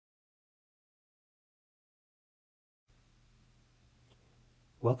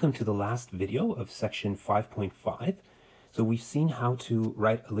Welcome to the last video of section 5.5. So we've seen how to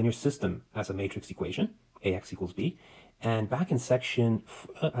write a linear system as a matrix equation, ax equals b. And back in section,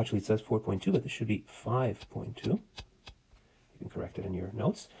 actually it says 4.2, but this should be 5.2. You can correct it in your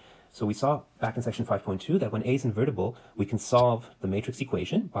notes. So we saw back in section 5.2 that when a is invertible, we can solve the matrix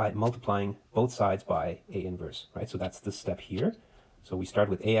equation by multiplying both sides by a inverse, right? So that's this step here. So we start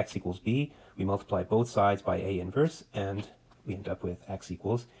with ax equals b, we multiply both sides by a inverse, and we end up with x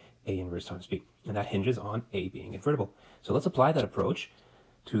equals a inverse times b. And that hinges on a being invertible. So let's apply that approach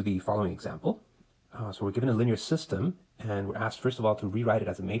to the following example. So we're given a linear system, and we're asked first of all to rewrite it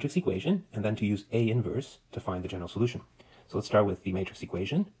as a matrix equation, and then to use a inverse to find the general solution. So let's start with the matrix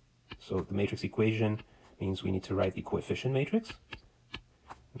equation. So the matrix equation means we need to write the coefficient matrix.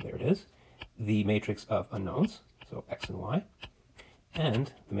 And there it is. The matrix of unknowns, so x and y,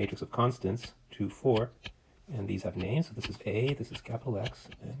 and the matrix of constants, 2, 4, and these have names. So this is A, this is capital X,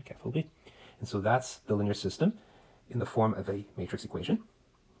 and capital B. And so that's the linear system in the form of a matrix equation.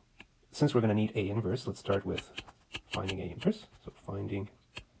 Since we're going to need A inverse, let's start with finding A inverse. So finding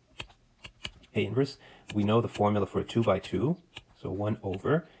A inverse, we know the formula for a 2 by 2. So 1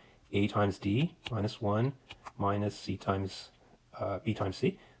 over A times D minus 1 minus C times B times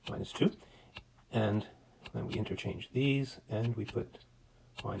C minus 2. And then we interchange these, and we put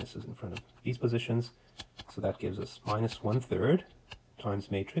minuses in front of these positions. So that gives us minus 1/3 times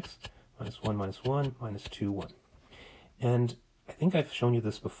matrix, minus 1, minus 2, 1. And I think I've shown you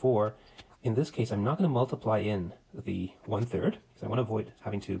this before. In this case, I'm not going to multiply in the 1/3, because I want to avoid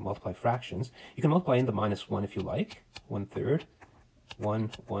having to multiply fractions. You can multiply in the minus 1 if you like. 1/3,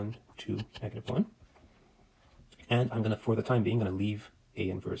 1, 1, 2, negative 1. And I'm going to, for the time being, going to leave A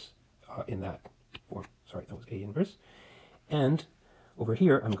inverse in that form. Sorry, that was A inverse. And over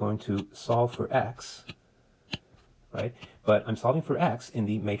here, I'm going to solve for x, right? But I'm solving for x in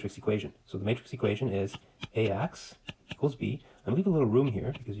the matrix equation. So the matrix equation is ax equals b. I'm going to leave a little room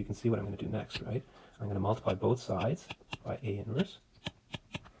here because you can see what I'm going to do next, right? I'm going to multiply both sides by A inverse.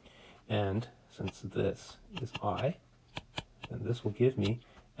 And since this is I, then this will give me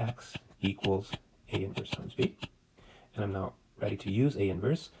x equals A inverse times b. And I'm now ready to use A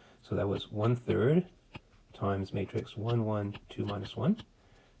inverse. So that was 1/3 times matrix 1, 1, 2, minus 1,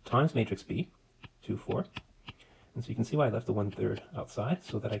 times matrix B, 2, 4. And so you can see why I left the 1/3 outside,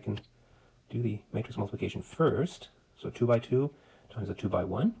 so that I can do the matrix multiplication first. So 2 by 2 times a 2 by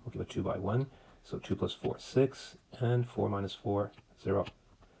 1 will give a 2 by 1. So 2 plus 4, 6, and 4 minus 4, 0.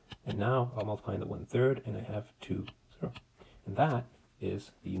 And now I'll multiply in the 1/3, and I have 2, 0. And that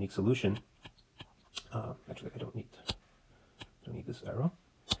is the unique solution. Actually, I don't need this arrow.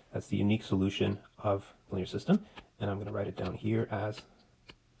 That's the unique solution of the linear system, and I'm going to write it down here as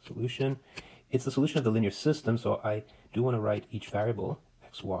solution. It's the solution of the linear system, so I do want to write each variable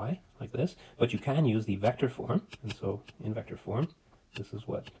x, y like this, but you can use the vector form, and so in vector form, this is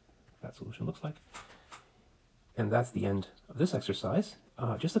what that solution looks like. And that's the end of this exercise.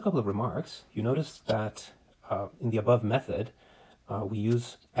 Just a couple of remarks. You notice that in the above method, we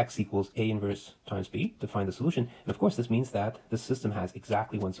use x equals A inverse times b to find the solution. And of course, this means that this system has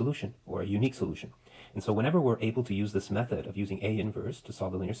exactly one solution, or a unique solution. And so whenever we're able to use this method of using A inverse to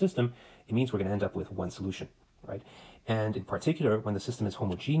solve the linear system, it means we're going to end up with one solution, right? And in particular, when the system is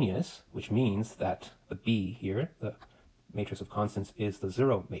homogeneous, which means that the B here, the matrix of constants, is the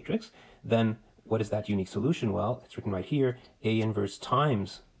 0 matrix, then what is that unique solution? Well, it's written right here. A inverse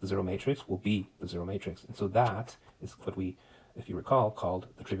times the 0 matrix will be the 0 matrix. And so that is what we, if you recall, called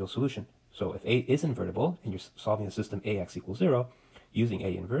the trivial solution. So if A is invertible and you're solving the system ax equals 0 using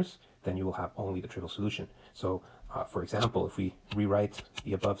A inverse, then you will have only the trivial solution. So for example, if we rewrite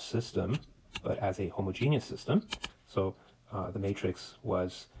the above system but as a homogeneous system, so the matrix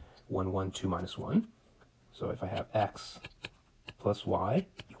was 1, 1, 2, minus 1. So if I have x plus y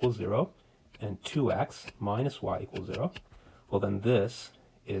equals 0 and 2x minus y equals 0, well then this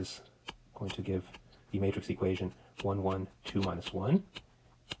is going to give the matrix equation 1, 1, 2, minus 1,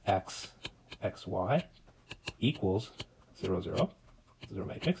 x, x, y equals 0, 0, 0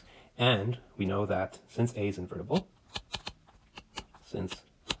 matrix. And we know that since A is invertible, since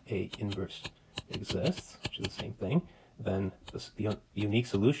A inverse exists, which is the same thing, then the unique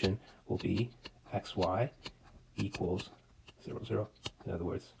solution will be xy equals 0, 0. In other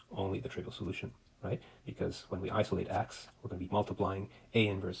words, only the trivial solution, right? Because when we isolate x, we're going to be multiplying A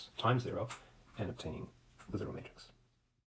inverse times 0 and obtaining the 0 matrix.